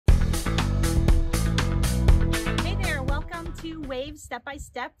Wave step by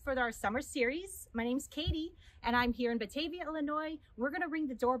step for our summer series. My name's Katie and I'm here in Batavia, Illinois. We're going to ring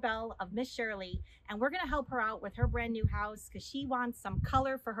the doorbell of Miss Shirley and we're going to help her out with her brand new house because she wants some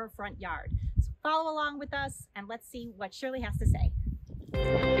color for her front yard. So follow along with us and let's see what Shirley has to say.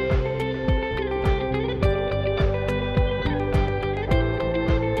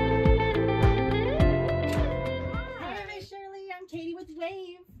 Katie with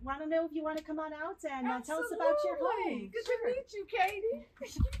Wave. Want to know if you want to come on out and tell us about your home. Good to meet you, Katie.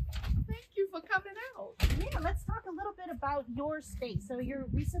 Thank you for coming out. Yeah, let's talk a little bit about your space. So you're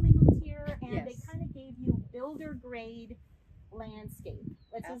recently moved here and Yes. they kind of gave you builder grade landscape.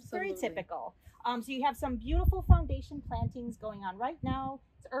 It's very typical. So you have some beautiful foundation plantings going on right now.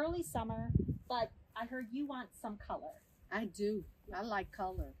 It's early summer, but I heard you want some color. I do. I like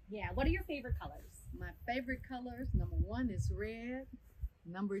color. Yeah, what are your favorite colors? My favorite colors, number 1 is red,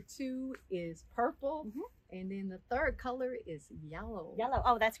 number 2 is purple, and then the third color is yellow. Yellow.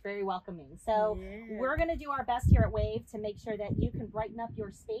 Oh, that's very welcoming. So Yeah. we're going to do our best here at Wave to make sure that you can brighten up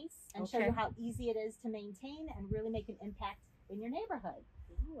your space and show you how easy it is to maintain and really make an impact in your neighborhood.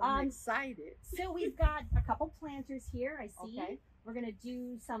 Ooh, I'm excited. So we've got a couple planters here, I see. Okay. We're going to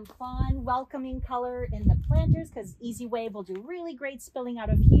do some fun, welcoming color in the planters because Easy Wave will do really great spilling out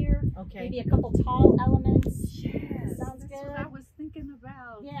of here. Okay. Maybe a couple tall elements. Yes. Sounds That's good. what I was thinking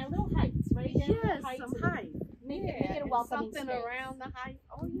about. Yeah, little heights, right? Yes, some height. Make it a welcoming something space. around the height.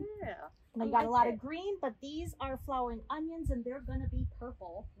 Oh, yeah. Now you got a lot of green, but these are flowering onions and they're going to be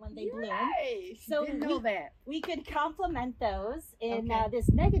purple when they bloom. So didn't know that. We could complement those in this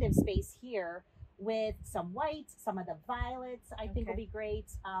negative space here with some white, some of the violets I think will be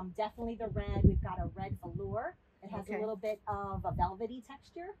great. Definitely the red. We've got a red velour. It has a little bit of a velvety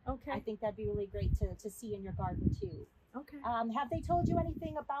texture. I think that'd be really great to see in your garden too. Have they told you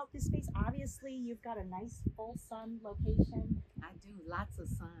anything about this space? Obviously, you've got a nice full sun location. I do, lots of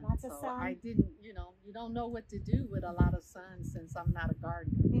sun. Lots of sun. I didn't, you don't know what to do with a lot of sun since I'm not a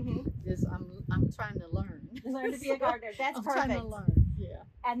gardener. Just I'm trying to learn. Learn to be a gardener. That's I'm perfect. trying to learn. Yeah.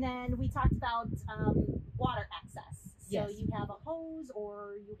 And then we talked about water access. So Yes. you have a hose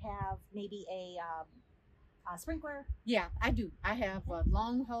or you have maybe a sprinkler. Yeah, I do. I have a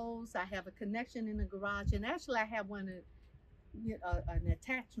long hose. I have a connection in the garage, and actually I have one, an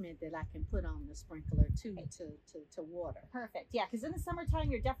attachment that I can put on the sprinkler too to water. Perfect. Yeah, because in the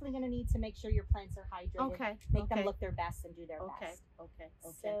summertime, you're definitely going to need to make sure your plants are hydrated. Make them look their best and do their best.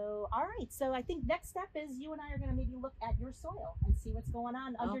 So, all right. So I think next step is you and I are going to maybe look at your soil and see what's going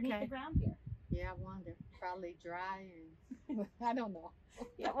on underneath the ground here. Yeah, I wonder. Probably dry and I don't know.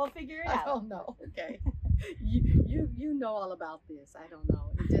 Yeah, we'll figure it out. I don't know. Okay. You know all about this. I don't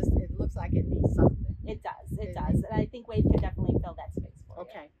know. It looks like it needs something. It does. It does. And I think Wave can definitely fill that space for you.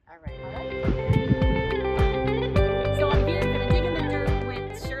 Okay. All right. So I'm here going to dig in the dirt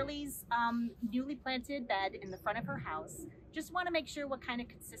with Shirley's newly planted bed in the front of her house. Just want to make sure what kind of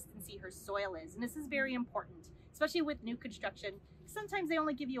consistency her soil is. And this is very important, especially with new construction. Sometimes they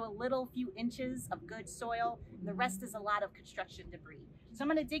only give you a few inches of good soil, and the rest is a lot of construction debris. So I'm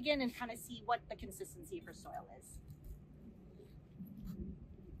going to dig in and kind of see what the consistency of her soil is.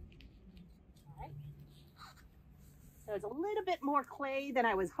 All right. So it's a little bit more clay than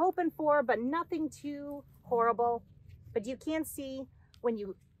I was hoping for, but nothing too horrible. But you can see when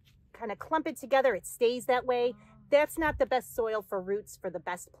you kind of clump it together, it stays that way. That's not the best soil for roots for the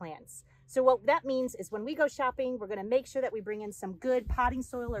best plants. So what that means is when we go shopping, we're going to make sure that we bring in some good potting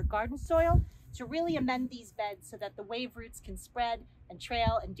soil or garden soil to really amend these beds so that the Wave roots can spread and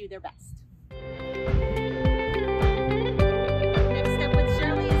trail and do their best. Next step with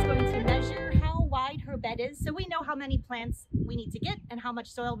Shirley is going to measure how wide her bed is so we know how many plants we need to get and how much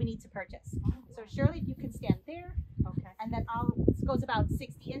soil we need to purchase. So Shirley, if you can stand there. And then this goes about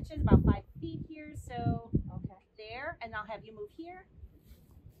 60 inches, about 5 feet here. So there, and I'll have you move here.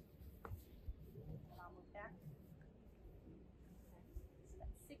 And I'll move back. So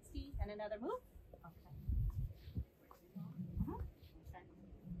that's 60 and another move. All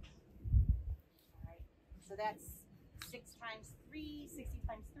right. So that's 6 times 3, 60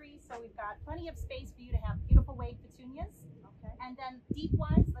 times 3. So we've got plenty of space for you to have beautiful Wave petunias. And then deep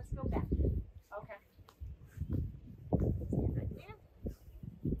wise, let's go back.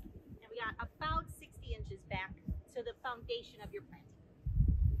 And we got about 60 inches back to the foundation of your planting.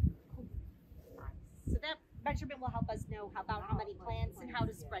 So that measurement will help us know about how many plants and how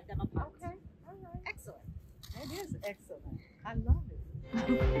to spread them apart. All right. Excellent. It is excellent. I love it.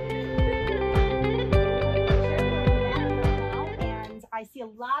 And I I see a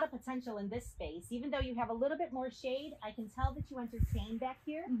lot of potential in this space. Even though you have a little bit more shade, I can tell that you entertain back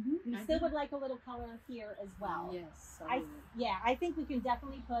here. You still would like a little color here as well. Yes. I think we can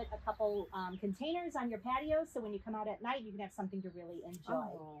definitely put a couple containers on your patio, so when you come out at night, you can have something to really enjoy.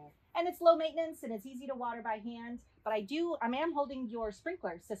 And it's low maintenance and it's easy to water by hand. But I am holding your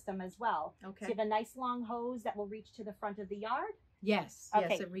sprinkler system as well. Okay. So you have a nice long hose that will reach to the front of the yard. Yes. Okay.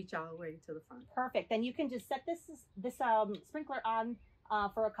 Yes, and reach all the way to the front. Perfect. Then you can just set this sprinkler on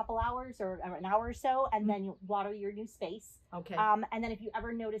for a couple hours or an hour or so, and then you water your new space. Okay. And then if you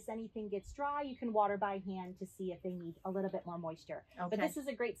ever notice anything gets dry, you can water by hand to see if they need a little bit more moisture. Okay. But this is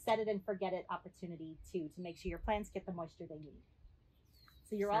a great set it and forget it opportunity too, to make sure your plants get the moisture they need.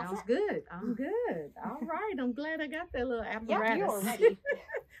 So you're all set. Sounds good. I'm good. All right. I'm glad I got that little apparatus. Yeah, you're ready.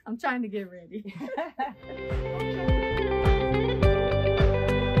 I'm trying to get ready.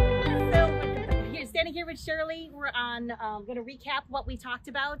 Standing here with Shirley, we're going to recap what we talked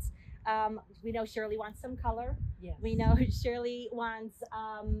about. We know Shirley wants some color. Yes. We know Shirley wants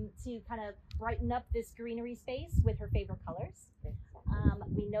to kind of brighten up this greenery space with her favorite colors.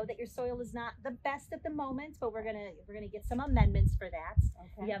 We know that your soil is not the best at the moment, but we're gonna get some amendments for that.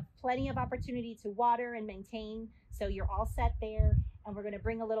 Okay. You have plenty of opportunity to water and maintain, so you're all set there. And we're gonna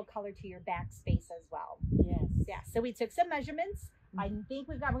bring a little color to your back space as well. Yes. Yeah. So we took some measurements. I think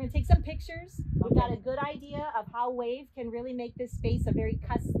we're gonna take some pictures. We've got a good idea of how Wave can really make this space a very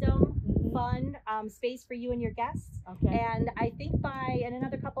custom, fun space for you and your guests. Okay. And I think in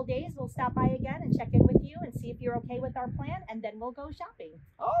another couple days, we'll stop by again and check in with you and see if you're okay with our plan, and then we'll go shopping.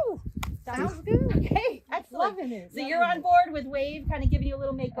 Oh, sounds good. Okay, excellent. Loving it. So you're on board with Wave, kind of giving you a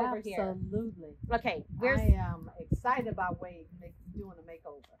little makeover here. Absolutely. Okay. I am excited about Wave doing a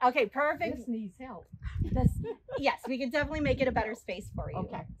makeover. Okay, perfect. This needs help. Yes, we can definitely make it a better space for you.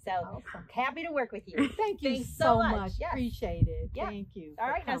 Okay. So awesome. Happy to work with you. Thank you Thanks so much. Yes. Appreciate it. Yeah. Thank you. All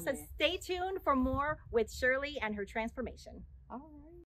right, now so stay tuned for more with Shirley and her transformation. All right.